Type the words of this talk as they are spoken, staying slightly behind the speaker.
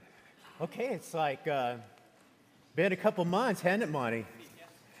Okay, it's like been a couple months, hasn't it, Monty?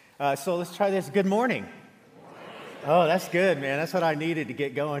 So let's try this. Good morning. Oh, that's good, man. That's what I needed to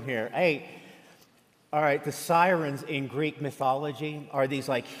get going here. Hey, all right, the sirens in Greek mythology are these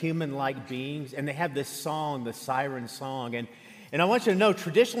like human-like beings, and they have this song, the siren song. And I want you to know,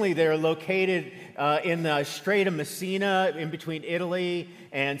 traditionally, they're located in the Strait of Messina, in between Italy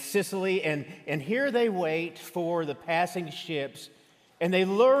and Sicily. And here they wait for the passing ships, and they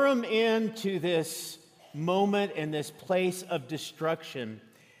lure them into this moment and this place of destruction.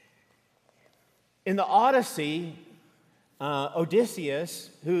 In the Odyssey,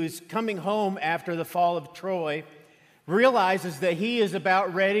 Odysseus, who's coming home after the fall of Troy, realizes that he is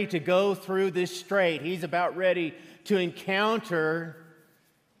about ready to go through this strait. He's about ready to encounter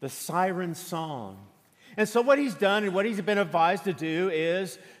the siren song. And so what he's done and what he's been advised to do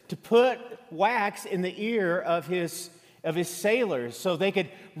is to put wax in the ear of his sailors so they could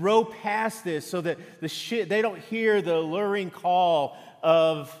row past this, so that they don't hear the alluring call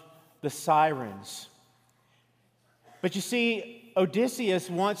of the sirens. But you see,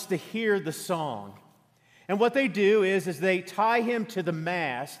 Odysseus wants to hear the song. And what they do is they tie him to the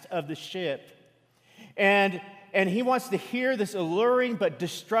mast of the ship. And he wants to hear this alluring but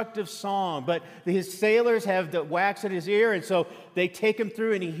destructive song. But his sailors have the wax in his ear, and so they take him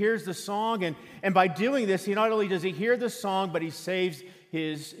through, and he hears the song. And by doing this, he not only does he hear the song, but he saves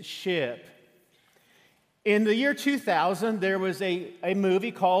his ship. In the year 2000, there was a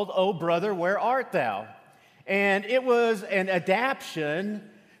movie called Oh Brother, Where Art Thou? And it was an adaptation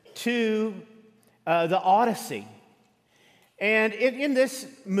to the Odyssey. And in this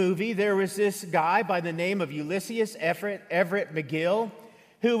movie, there was this guy by the name of Ulysses Everett McGill,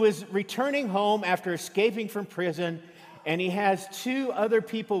 who was returning home after escaping from prison, and he has two other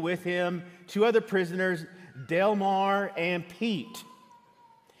people with him, two other prisoners, Delmar and Pete.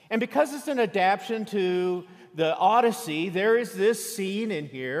 And because it's an adaptation to the Odyssey, there is this scene in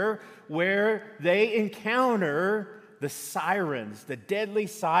here where they encounter the sirens, the deadly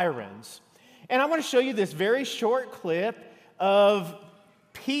sirens. And I want to show you this very short clip of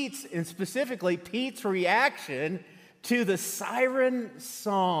Pete's, and specifically Pete's reaction to the siren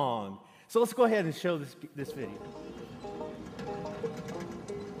song. So let's go ahead and show this video.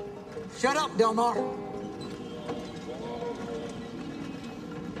 Shut up, Delmar.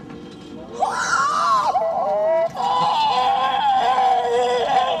 Well,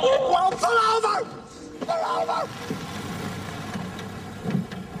 pull over! Pull over!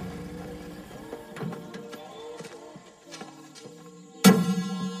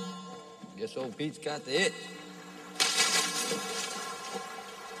 Guess old Pete's got the itch.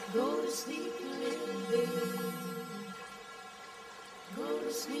 Go to sleep, you little baby. Go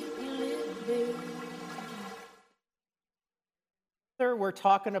to sleep, you little baby. Whether we're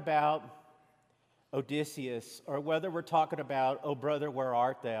talking about Odysseus or whether we're talking about Oh Brother, Where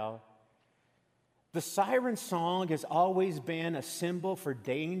Art Thou? The siren song has always been a symbol for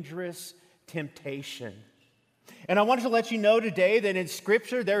dangerous temptation. And I wanted to let you know today that in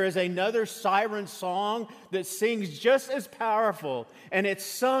Scripture there is another siren song that sings just as powerful, and it's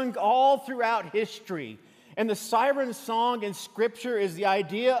sung all throughout history. And the siren song in Scripture is the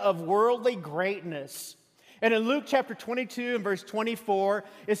idea of worldly greatness. And in Luke chapter 22 and verse 24,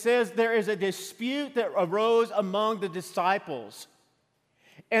 it says there is a dispute that arose among the disciples.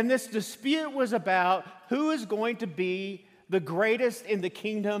 And this dispute was about who is going to be the greatest in the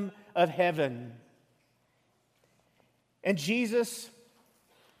kingdom of heaven. And Jesus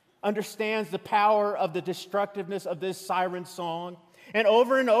understands the power of the destructiveness of this siren song. And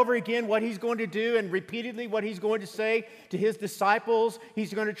over again, what he's going to do, and repeatedly what he's going to say to his disciples,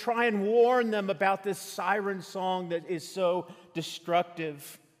 he's going to try and warn them about this siren song that is so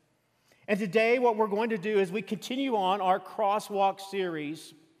destructive. And today, what we're going to do is we continue on our Crosswalk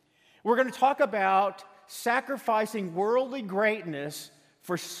series. We're going to talk about sacrificing worldly greatness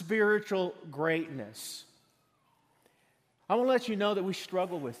for spiritual greatness. I want to let you know that we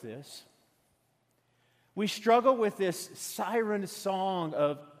struggle with this. We struggle with this siren song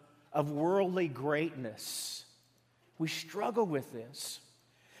of worldly greatness. We struggle with this.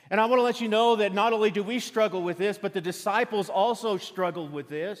 And I want to let you know that not only do we struggle with this, but the disciples also struggled with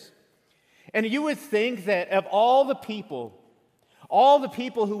this. And you would think that of all the people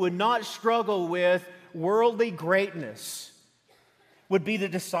who would not struggle with worldly greatness would be the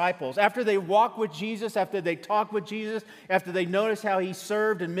disciples. After they walked with Jesus, after they talked with Jesus, after they noticed how he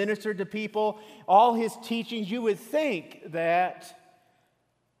served and ministered to people, all his teachings, you would think that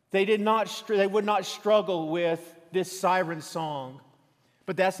they would not struggle with this siren song.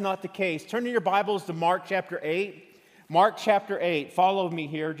 But that's not the case. Turn in your Bibles to Mark chapter 8. Mark chapter 8. Follow me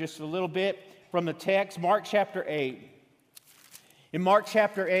here just a little bit from the text. Mark chapter 8. In Mark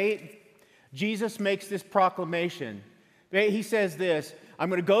chapter 8, Jesus makes this proclamation. He says this, I'm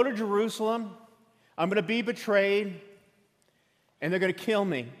going to go to Jerusalem, I'm going to be betrayed, and they're going to kill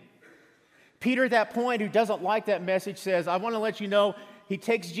me. Peter, at that point, who doesn't like that message, says, I want to let you know, he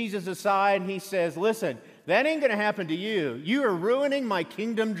takes Jesus aside and he says, listen, that ain't going to happen to you. You are ruining my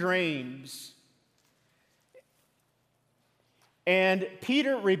kingdom dreams. And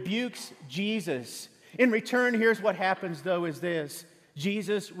Peter rebukes Jesus. In return, here's what happens, though, is this.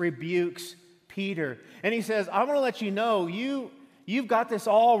 Jesus rebukes Peter. And he says, I want to let you know, you've got this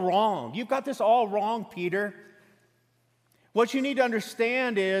all wrong. You've got this all wrong, Peter. What you need to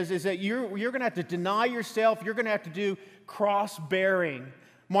understand is that you're going to have to deny yourself. You're going to have to do cross-bearing.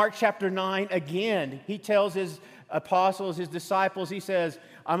 Mark chapter 9, again, he tells his apostles, his disciples, he says,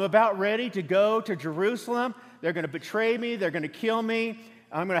 I'm about ready to go to Jerusalem. They're going to betray me. They're going to kill me.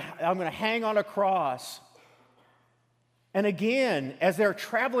 I'm going to hang on a cross. And again, as they're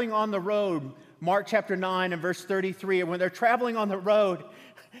traveling on the road, Mark chapter 9 and verse 33, and when they're traveling on the road,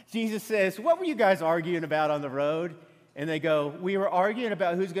 Jesus says, what were you guys arguing about on the road? And they go, we were arguing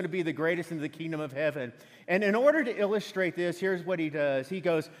about who's going to be the greatest in the kingdom of heaven. And in order to illustrate this, here's what he does.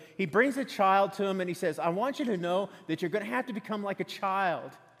 He brings a child to him and he says, I want you to know that you're going to have to become like a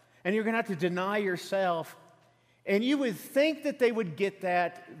child. And you're going to have to deny yourself. And you would think that they would get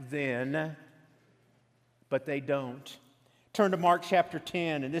that then, but they don't. Turn to Mark chapter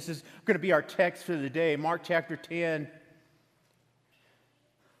 10, and this is going to be our text for the day. Mark chapter 10.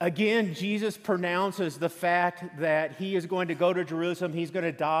 Again, Jesus pronounces the fact that he is going to go to Jerusalem, he's going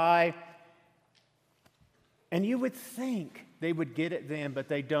to die. And you would think they would get it then, but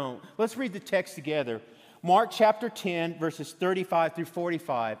they don't. Let's read the text together. Mark chapter 10, verses 35 through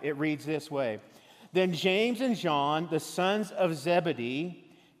 45. It reads this way. Then James and John, the sons of Zebedee,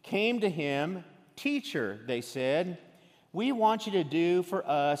 came to him. Teacher, they said, we want you to do for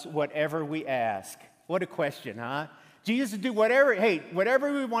us whatever we ask. What a question, huh? Jesus, do whatever,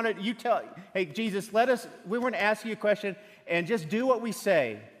 whatever we want to, you tell, Jesus, we want to ask you a question and just do what we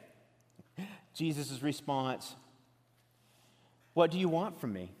say. Jesus' response, what do you want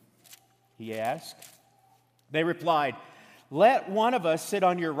from me? He asked. They replied, let one of us sit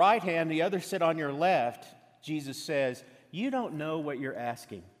on your right hand, the other sit on your left. Jesus says, you don't know what you're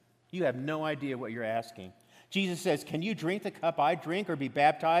asking. You have no idea what you're asking. Jesus says, can you drink the cup I drink or be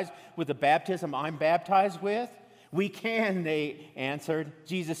baptized with the baptism I'm baptized with? We can, they answered.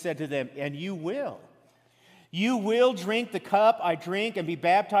 Jesus said to them, and you will. You will drink the cup I drink and be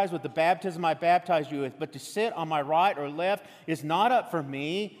baptized with the baptism I baptize you with. But to sit on my right or left is not up for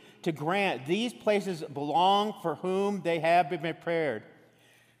me to grant. These places belong for whom they have been prepared.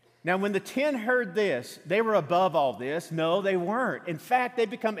 Now, when the 10 heard this, they were above all this. No, they weren't. In fact, they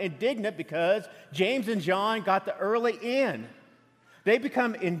become indignant because James and John got the early in. They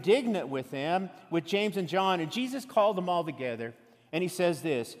become indignant with them, with James and John, and Jesus called them all together, and he says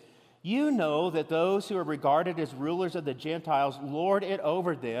this, you know that those who are regarded as rulers of the Gentiles lord it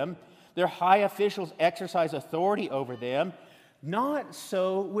over them, their high officials exercise authority over them. Not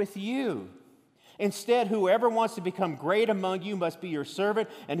so with you. Instead, whoever wants to become great among you must be your servant,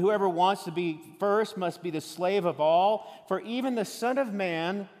 and whoever wants to be first must be the slave of all. For even the Son of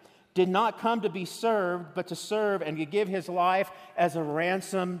Man did not come to be served, but to serve and to give his life as a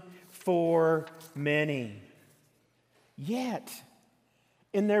ransom for many. Yet,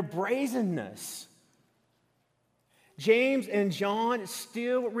 in their brazenness, James and John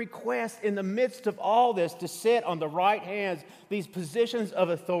still request in the midst of all this to sit on the right hands, these positions of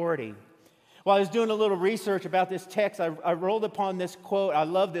authority. While I was doing a little research about this text, I rolled upon this quote. I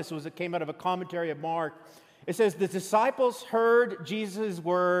love this. It came out of a commentary of Mark. It says, the disciples heard Jesus'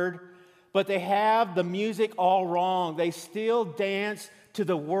 word, but they have the music all wrong. They still dance to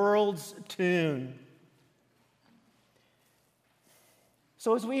the world's tune.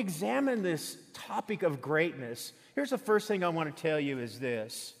 So as we examine this topic of greatness, here's the first thing I want to tell you is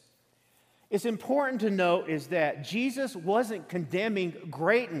this. It's important to note is that Jesus wasn't condemning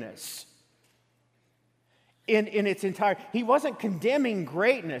greatness in its entirety. He wasn't condemning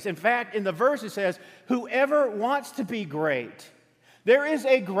greatness. In fact, in the verse it says, whoever wants to be great. There is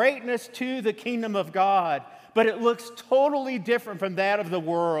a greatness to the kingdom of God, but it looks totally different from that of the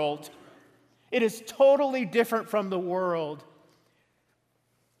world. It is totally different from the world.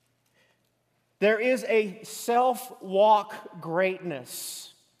 There is a self-walk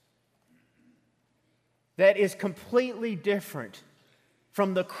greatness that is completely different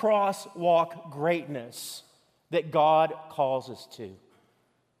from the cross-walk greatness that God calls us to.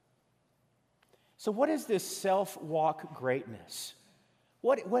 So what is this self-walk greatness?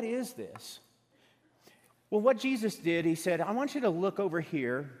 What is this? Well, what Jesus did, he said, I want you to look over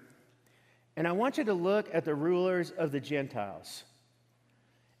here, and I want you to look at the rulers of the Gentiles.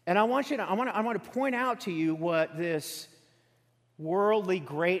 And I want to point out to you what this worldly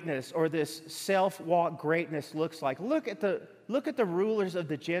greatness or this self-walk greatness looks like. Look at the rulers of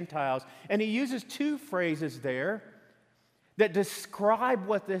the Gentiles. And he uses two phrases there that describe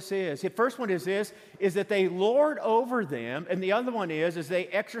what this is. The first one is this, is that they lord over them, and the other one is they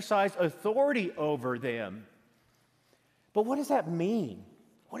exercise authority over them. But what does that mean?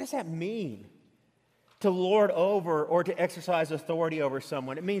 What does that mean? To lord over or to exercise authority over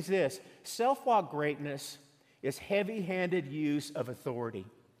someone. It means this: self-walk greatness is heavy-handed use of authority.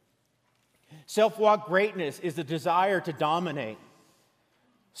 Self-walk greatness is the desire to dominate.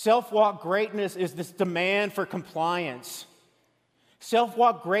 Self-walk greatness is this demand for compliance.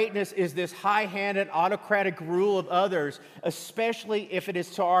 Self-walk greatness is this high-handed autocratic rule of others, especially if it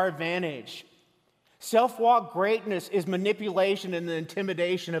is to our advantage. Self-walk greatness is manipulation and the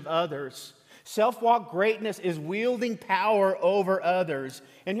intimidation of others. Self-walk greatness is wielding power over others.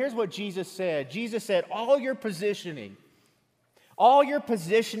 And here's what Jesus said. Jesus said, all your positioning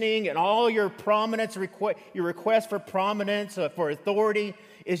and all your prominence, your request for prominence, for authority,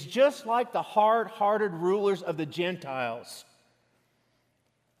 is just like the hard-hearted rulers of the Gentiles.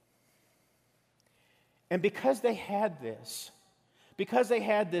 And because they had this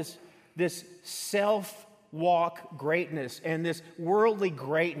self-walk greatness and this worldly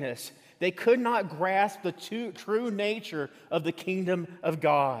greatness, they could not grasp the true nature of the kingdom of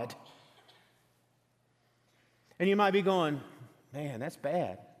God. And you might be going, man, that's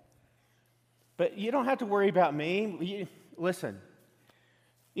bad. But you don't have to worry about me. Listen,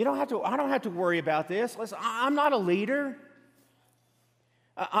 I don't have to worry about this. Listen, I'm not a leader.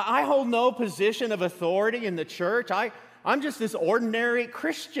 I hold no position of authority in the church. I'm just this ordinary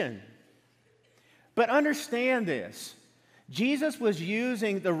Christian. But understand this. Jesus was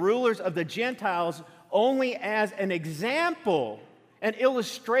using the rulers of the Gentiles only as an example, an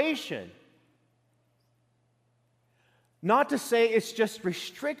illustration. Not to say it's just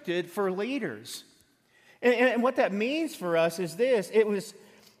restricted for leaders. And what that means for us is this.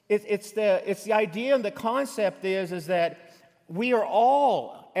 It's the idea and the concept is that we are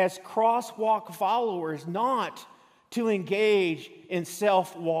all, as crosswalk followers, not to engage in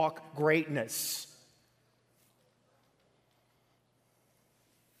self-walk greatness.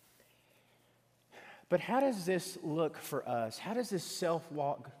 But how does this look for us? How does this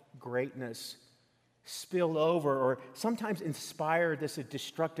self-walk greatness spill over or sometimes inspire this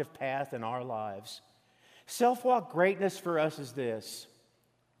destructive path in our lives? Self-walk greatness for us is this.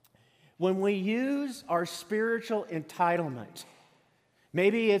 When we use our spiritual entitlement,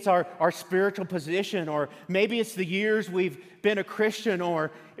 maybe it's our spiritual position, or maybe it's the years we've been a Christian,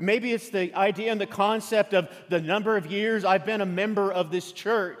 or maybe it's the idea and the concept of the number of years I've been a member of this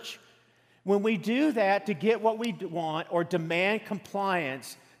church. When we do that to get what we want or demand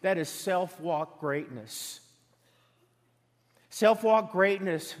compliance, that is self-walk greatness. Self-walk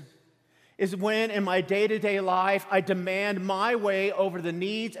greatness is when in my day-to-day life I demand my way over the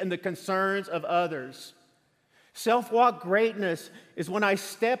needs and the concerns of others. Self-walk greatness is when I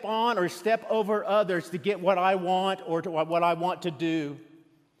step on or step over others to get what I want or to what I want to do.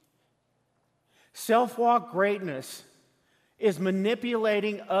 Self-walk greatness is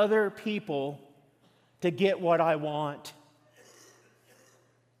manipulating other people to get what I want.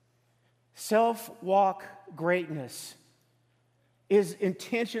 Self-walk greatness is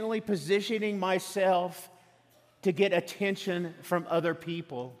intentionally positioning myself to get attention from other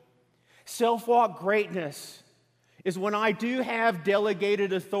people. Self-walk greatness is when I do have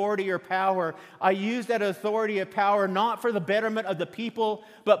delegated authority or power, I use that authority or power not for the betterment of the people,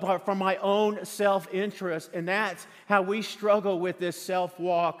 but for my own self-interest. And that's how we struggle with this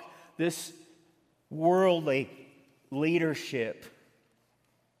self-walk, this worldly leadership.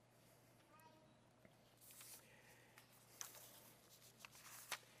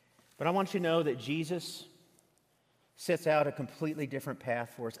 But I want you to know that Jesus sets out a completely different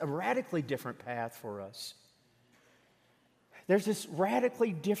path for us, a radically different path for us. There's this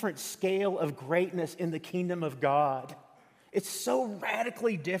radically different scale of greatness in the kingdom of God. It's so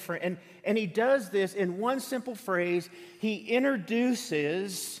radically different. And he does this in one simple phrase. He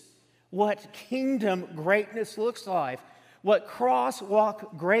introduces what kingdom greatness looks like, what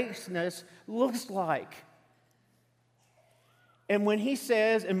crosswalk greatness looks like. And when he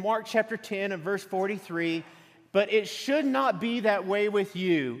says in Mark chapter 10 and verse 43, but it should not be that way with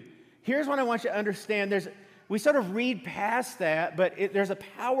you. Here's what I want you to understand. We sort of read past that, but there's a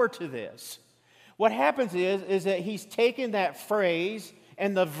power to this. What happens is that he's taken that phrase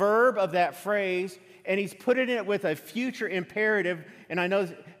and the verb of that phrase, and he's put it in with a future imperative. And I know,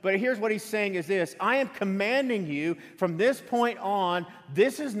 but here's what he's saying is this: I am commanding you from this point on,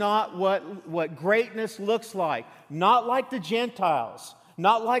 this is not what greatness looks like. Not like the Gentiles,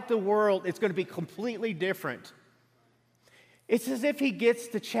 not like the world. It's going to be completely different. It's as if he gets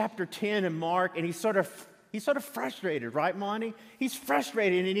to chapter 10 in Mark and he's sort of frustrated, right, Monty? He's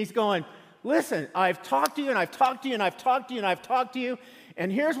frustrated and he's going, listen, I've talked to you and I've talked to you and I've talked to you and I've talked to you.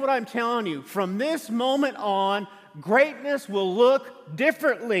 And here's what I'm telling you. From this moment on, greatness will look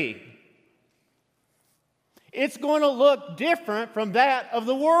differently. It's going to look different from that of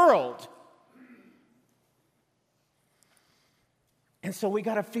the world. And so we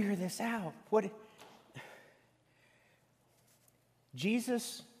got to figure this out.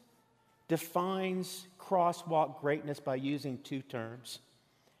 Jesus defines crosswalk greatness by using two terms.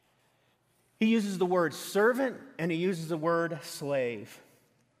 He uses the word servant and he uses the word slave.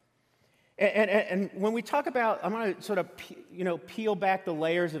 And when we talk about, I'm going to sort of peel back the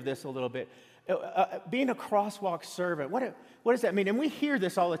layers of this a little bit. Being a crosswalk servant, what does that mean? And we hear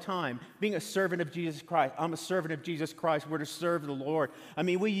this all the time, being a servant of Jesus Christ. I'm a servant of Jesus Christ. We're to serve the Lord. I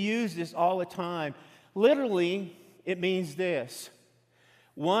mean, we use this all the time. Literally, it means this: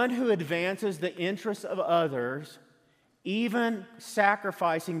 one who advances the interests of others, even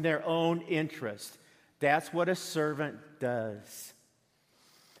sacrificing their own interest. That's what a servant does.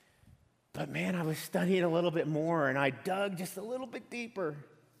 But man, I was studying a little bit more and I dug just a little bit deeper.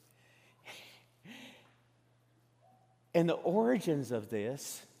 And the origins of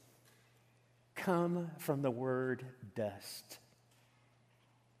this come from the word dust.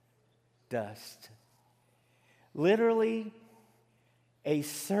 Dust. Literally, a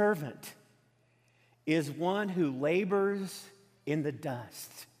servant is one who labors in the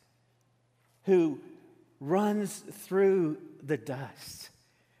dust, who runs through the dust.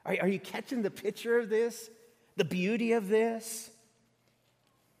 Are you catching the picture of this? The beauty of this?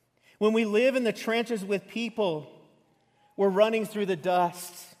 When we live in the trenches with people, we're running through the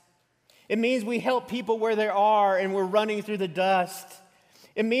dust. It means we help people where they are and we're running through the dust.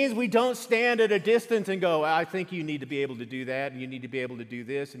 It means we don't stand at a distance and go, I think you need to be able to do that, and you need to be able to do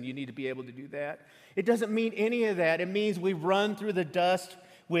this, and you need to be able to do that. It doesn't mean any of that. It means we run through the dust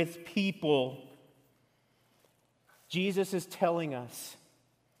with people. Jesus is telling us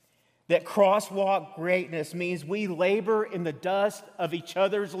that crosswalk greatness means we labor in the dust of each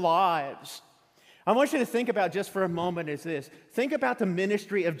other's lives. I want you to think about just for a moment is this. Think about the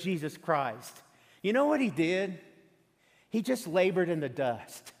ministry of Jesus Christ. You know what he did? He just labored in the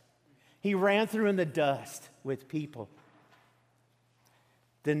dust. He ran through in the dust with people.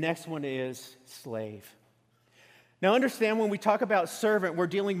 The next one is slave. Now understand, when we talk about servant, we're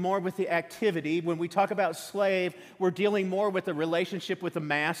dealing more with the activity. When we talk about slave, we're dealing more with the relationship with the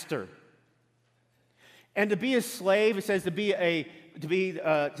master. And to be a slave, it says to be a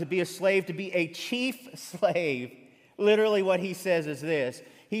slave, to be a chief slave. Literally what he says is this.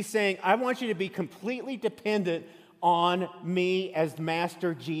 He's saying, I want you to be completely dependent on me as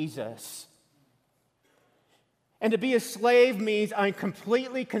Master Jesus. And to be a slave means I'm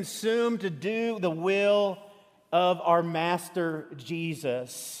completely consumed to do the will of our Master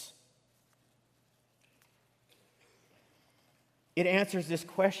Jesus. It answers this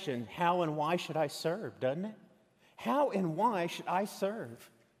question, how and why should I serve, doesn't it? How and why should I serve?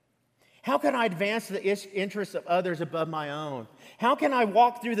 How can I advance the interests of others above my own? How can I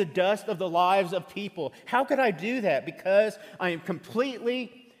walk through the dust of the lives of people? How could I do that? Because I am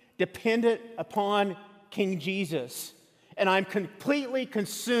completely dependent upon King Jesus, and I'm completely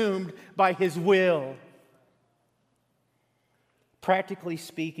consumed by his will. Practically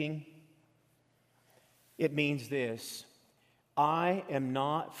speaking, it means this: I am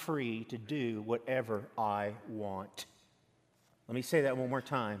not free to do whatever I want. Let me say that one more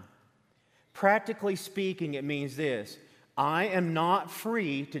time. Practically speaking, it means this: I am not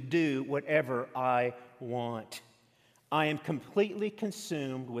free to do whatever I want. I am completely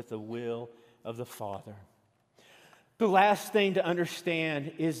consumed with the will of the Father. The last thing to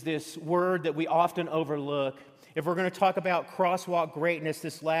understand is this word that we often overlook. If we're going to talk about crosswalk greatness,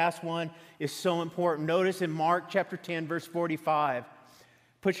 this last one is so important. Notice in Mark chapter 10, verse 45.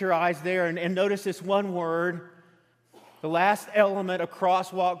 Put your eyes there and notice this one word. The last element of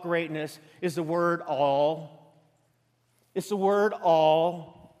crosswalk greatness is the word all. It's the word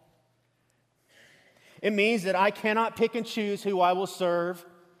all. It means that I cannot pick and choose who I will serve.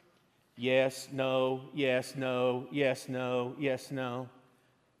 Yes, no, yes, no, yes, no, yes, no.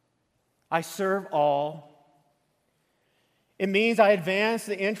 I serve all. It means I advance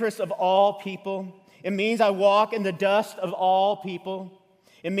the interests of all people. It means I walk in the dust of all people.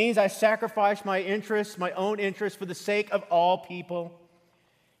 It means I sacrifice my interests, my own interests, for the sake of all people.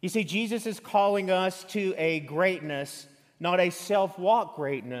 You see, Jesus is calling us to a greatness, not a self-walk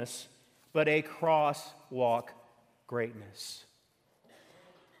greatness, but a cross-walk greatness.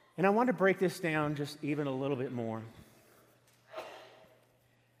 And I want to break this down just even a little bit more.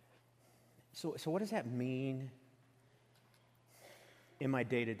 So what does that mean in my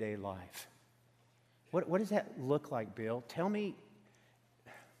day-to-day life? What does that look like, Bill? Tell me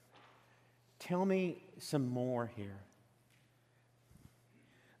some more here.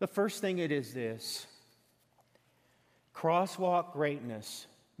 The first thing it is this. Crosswalk greatness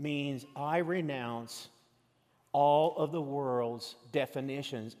means I renounce all of the world's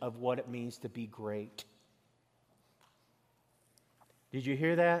definitions of what it means to be great. Did you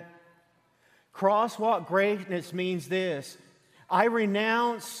hear that? Crosswalk greatness means this. I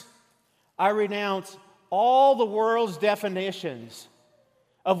renounce all the world's definitions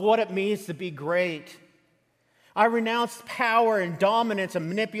of what it means to be great. I renounce power and dominance and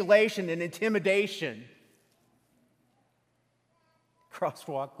manipulation and intimidation.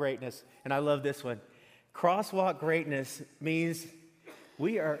 Crosswalk greatness, and I love this one. Crosswalk greatness means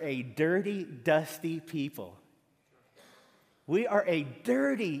we are a dirty, dusty people. We are a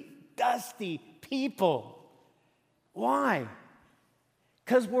dirty, dusty people. Why?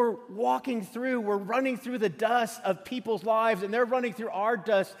 Because we're running through the dust of people's lives, and they're running through our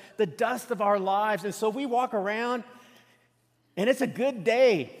dust, the dust of our lives. And so we walk around, and it's a good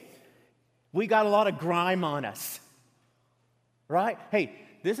day. We got a lot of grime on us, right? Hey,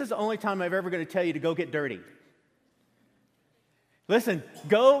 this is the only time I'm ever going to tell you to go get dirty. Listen,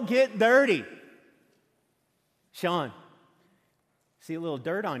 go get dirty. Sean, see a little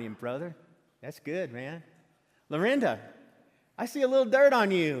dirt on you, brother. That's good, man. Lorinda, I see a little dirt on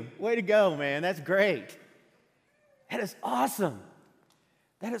you. Way to go, man. That's great. That is awesome.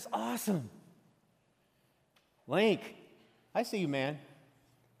 That is awesome. Link, I see you, man.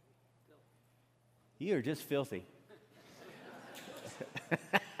 You are just filthy.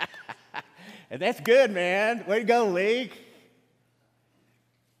 And that's good, man. Way to go, Link.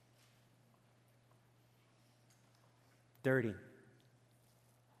 Dirty,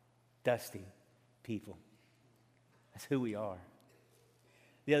 dusty people. That's who we are.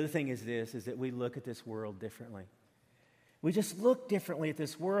 The other thing is this, is that we look at this world differently. We just look differently at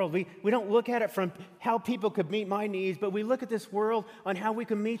this world. We don't look at it from how people could meet my needs, but we look at this world on how we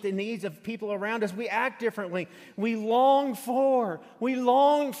can meet the needs of people around us. We act differently. We long for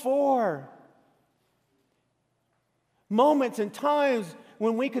moments and times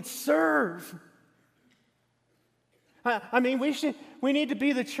when we could serve. I mean, we need to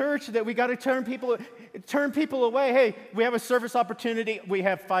be the church that we got to turn people away. Hey, we have a service opportunity. We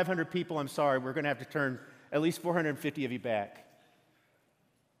have 500 people. I'm sorry. We're going to have to turn at least 450 of you back.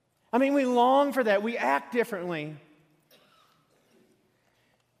 I mean, we long for that. We act differently.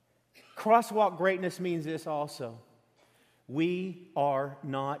 Crosswalk greatness means this also. We are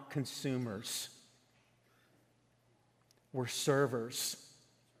not consumers. We're servers.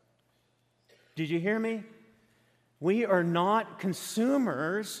 Did you hear me? We are not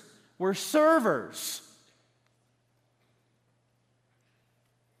consumers, we're servers.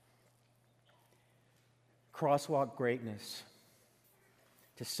 Crosswalk greatness.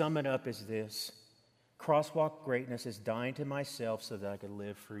 To sum it up is this. Crosswalk greatness is dying to myself so that I could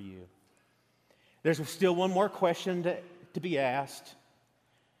live for you. There's still one more question to be asked.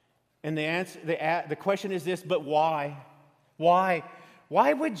 And the question is this, but why? Why?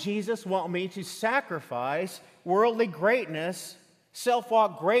 Why would Jesus want me to sacrifice worldly greatness,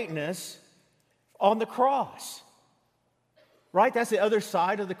 self-walk greatness on the cross? Right? That's the other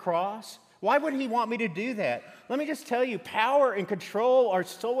side of the cross. Why would he want me to do that? Let me just tell you, power and control are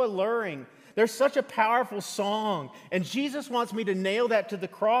so alluring. There's such a powerful song, and Jesus wants me to nail that to the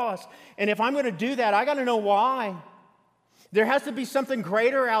cross. And if I'm going to do that, I got to know why. There has to be something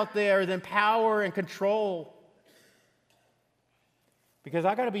greater out there than power and control. Because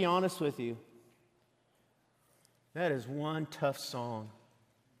I got to be honest with you, that is one tough song,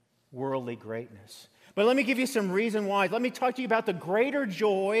 worldly greatness. But let me give you some reason why. Let me talk to you about the greater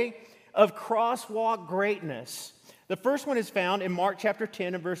joy of crosswalk greatness. The first one is found in Mark chapter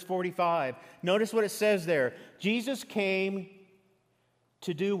 10 and verse 45. Notice what it says there. Jesus came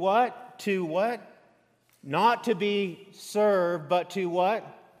to do what? To what? Not to be served, but to what?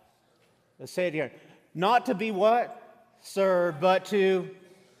 Let's say it here. Not to be what? Serve, but to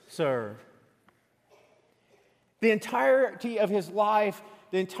serve. The entirety of his life,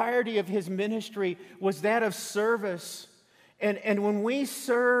 the entirety of his ministry was that of service. And when we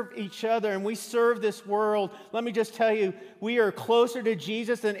serve each other and we serve this world, let me just tell you, we are closer to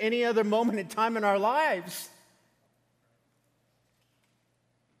Jesus than any other moment in time in our lives.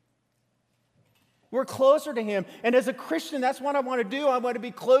 We're closer to Him. And as a Christian, that's what I want to do. I want to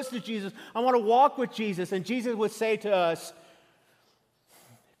be close to Jesus. I want to walk with Jesus. And Jesus would say to us,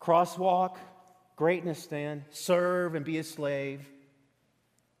 crosswalk, greatness then, serve and be a slave.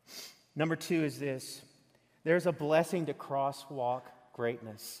 Number 2 is this. There's a blessing to crosswalk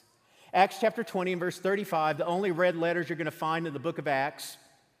greatness. Acts chapter 20 and verse 35, the only red letters you're going to find in the book of Acts,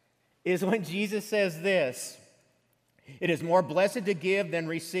 is when Jesus says this: it is more blessed to give than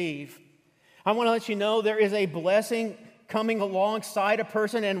receive. I want to let you know there is a blessing coming alongside a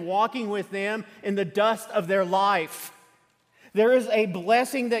person and walking with them in the dust of their life. There is a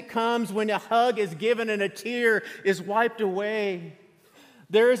blessing that comes when a hug is given and a tear is wiped away.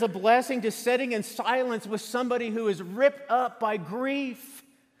 There is a blessing to sitting in silence with somebody who is ripped up by grief.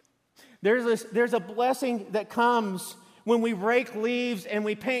 There's a blessing that comes when we rake leaves and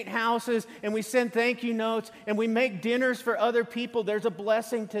we paint houses and we send thank you notes and we make dinners for other people. There's a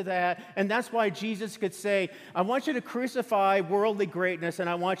blessing to that. And that's why Jesus could say, I want you to crucify worldly greatness and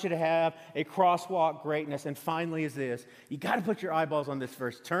I want you to have a crosswalk greatness. And finally is this. You got to put your eyeballs on this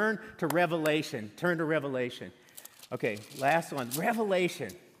verse. Turn to Revelation. Turn to Revelation. Okay, last one. Revelation.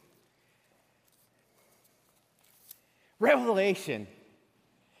 Revelation,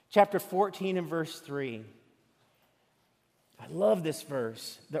 chapter 14 and verse 3. I love this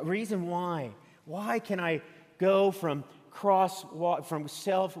verse. The reason why can I go from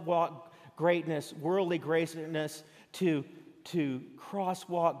self-walk greatness, worldly greatness, to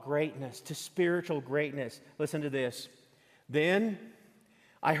crosswalk greatness, to spiritual greatness? Listen to this. Then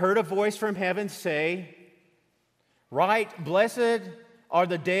I heard a voice from heaven say, right, blessed are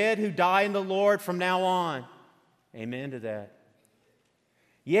the dead who die in the Lord from now on. Amen to that.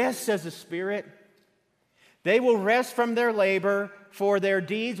 Yes, says the Spirit. They will rest from their labor, for their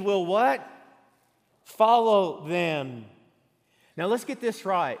deeds will what? Follow them. Now let's get this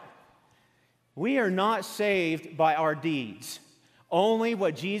right. We are not saved by our deeds. Only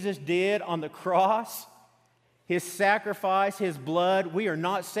what Jesus did on the cross, His sacrifice, His blood, we are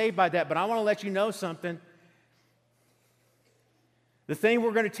not saved by that. But I want to let you know something. The thing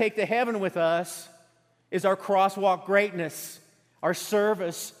we're going to take to heaven with us is our crosswalk greatness, our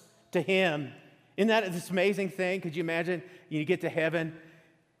service to Him. Isn't that this amazing thing? Could you imagine you get to heaven,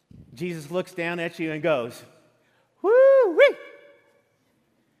 Jesus looks down at you and goes, woo-wee!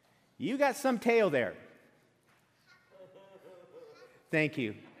 You got some tail there. Thank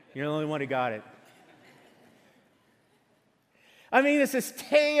you. You're the only one who got it. I mean, it's this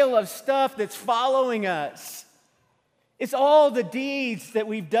tail of stuff that's following us. It's all the deeds that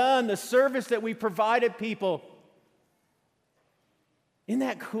we've done, the service that we've provided people. Isn't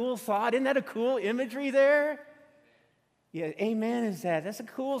that cool thought? Isn't that a cool imagery there? Yeah, amen is that. That's a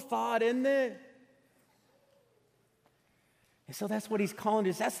cool thought, isn't it? And so that's what He's calling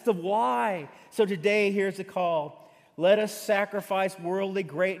us. That's the why. So today, here's the call. Let us sacrifice worldly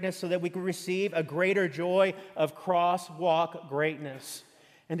greatness so that we can receive a greater joy of crosswalk greatness.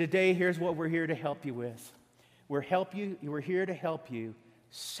 And today, here's what we're here to help you with. We're here to help you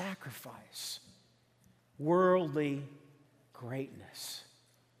sacrifice worldly greatness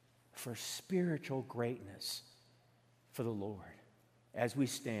for spiritual greatness for the Lord as we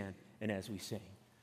stand and as we sing.